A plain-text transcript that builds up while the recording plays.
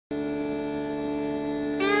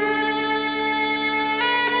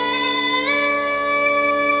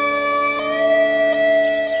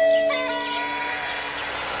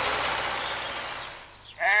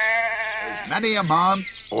Many a man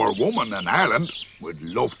or woman in Ireland would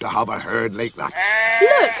love to have a herd like that.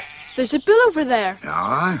 Look, there's a bull over there.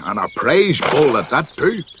 Aye, and a prize bull at that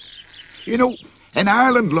too. You know, in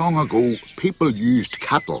Ireland long ago, people used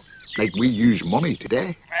cattle like we use money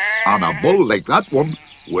today. And a bull like that one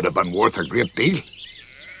would have been worth a great deal.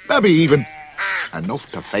 Maybe even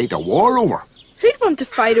enough to fight a war over. Who'd want to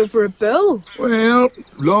fight over a bull? Well,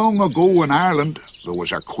 long ago in Ireland, there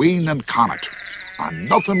was a queen in Connaught, and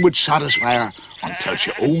nothing would satisfy her until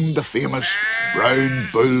she owned the famous Brown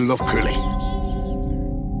Bull of Cooley.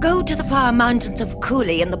 Go to the far mountains of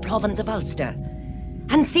Cooley in the province of Ulster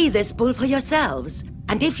and see this bull for yourselves.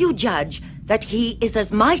 And if you judge that he is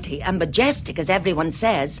as mighty and majestic as everyone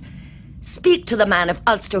says, speak to the man of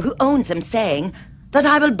Ulster who owns him, saying that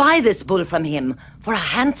I will buy this bull from him for a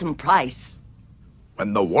handsome price.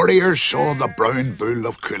 When the warriors saw the Brown Bull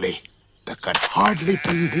of Cooley, they could hardly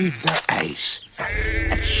believe their eyes.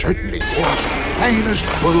 It certainly was the finest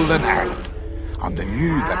bull in Ireland, and they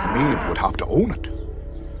knew that Maeve would have to own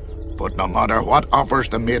it. But no matter what offers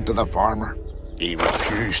they made to the farmer, he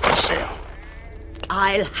refused to sell.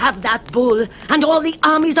 I'll have that bull, and all the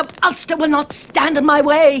armies of Ulster will not stand in my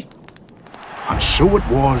way. And so it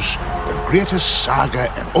was, the greatest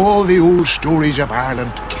saga in all the old stories of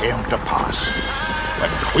Ireland came to pass, when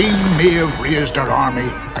Queen Maeve raised her army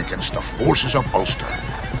against the forces of Ulster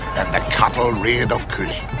in the Cattle Raid of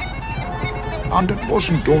Cooley. And it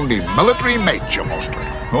wasn't only military might she mustered.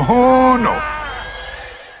 Oh, no.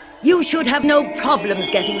 You should have no problems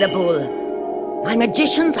getting the bull. My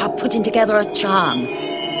magicians are putting together a charm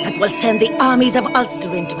that will send the armies of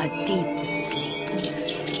Ulster into a deep sleep.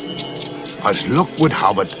 As luck would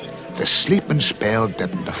have it, the sleeping spell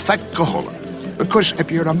didn't affect Cúchulainn, because if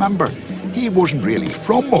you remember, he wasn't really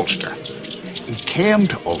from Ulster. He came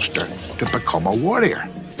to Ulster to become a warrior.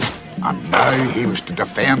 And now he was to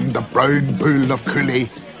defend the Brown Bull of Cooley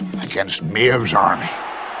against Maeve's army.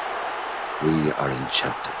 We are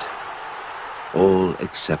enchanted. All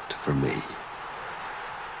except for me.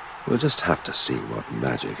 We'll just have to see what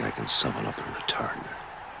magic I can summon up in return.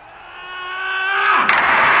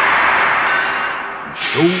 And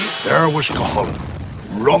so there was Cúchulainn,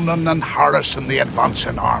 running and harassing the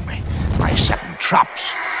advancing army by setting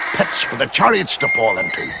traps, pits for the chariots to fall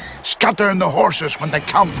into, scattering the horses when they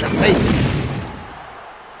camped at night.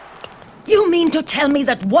 You mean to tell me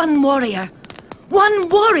that one warrior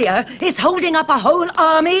is holding up a whole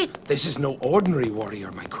army? This is no ordinary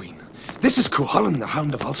warrior, my queen. This is Cúchulainn, the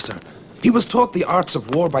Hound of Ulster. He was taught the arts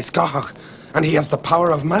of war by Scathaigh, and he has the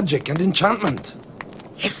power of magic and enchantment.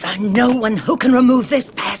 Is there no one who can remove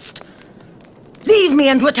this pest? Leave me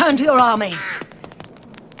and return to your army.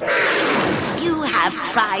 You have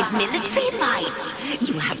tried military might.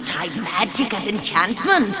 You have tried magic and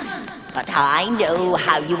enchantment. But I know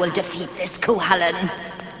how you will defeat this Cúchulainn.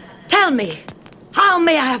 Tell me, how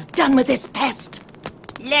may I have done with this pest?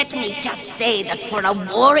 Let me just say that for a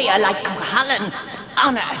warrior like Cúchulainn,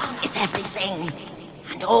 honor is everything.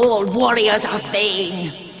 And all warriors are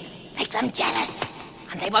vain. Make them jealous,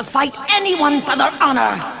 and they will fight anyone for their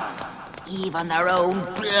honor. Even their own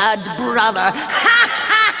blood brother.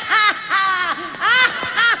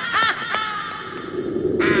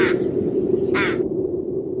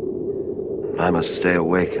 I must stay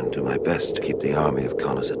awake and do my best to keep the army of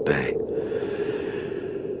Connaught at bay.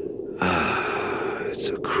 It's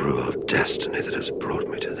a cruel destiny that has brought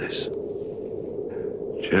me to this.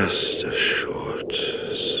 Just a short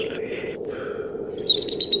sleep.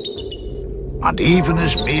 And even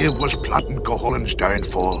as Maeve was plotting Cúchulainn's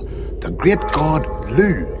downfall, the great god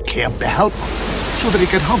Lugh came to help him so that he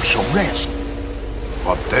could have some rest.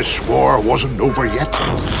 But this war wasn't over yet.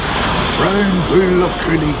 The Brown Bull of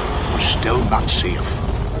Cooley was still not safe,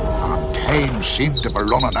 and time seemed to be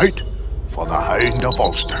running out for the Hound of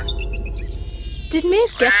Ulster. Did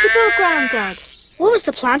Maeve get the bull, Grandad? What was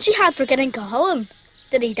the plan she had for getting Cúchulainn?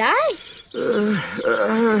 Did he die?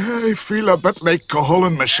 I feel a bit like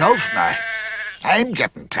Cúchulainn myself now. I'm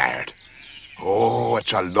getting tired. Oh,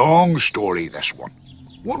 it's a long story, this one.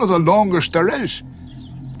 One of the longest there is.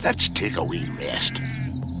 Let's take a wee rest.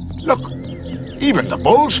 Look, even the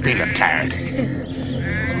bull's feeling tired.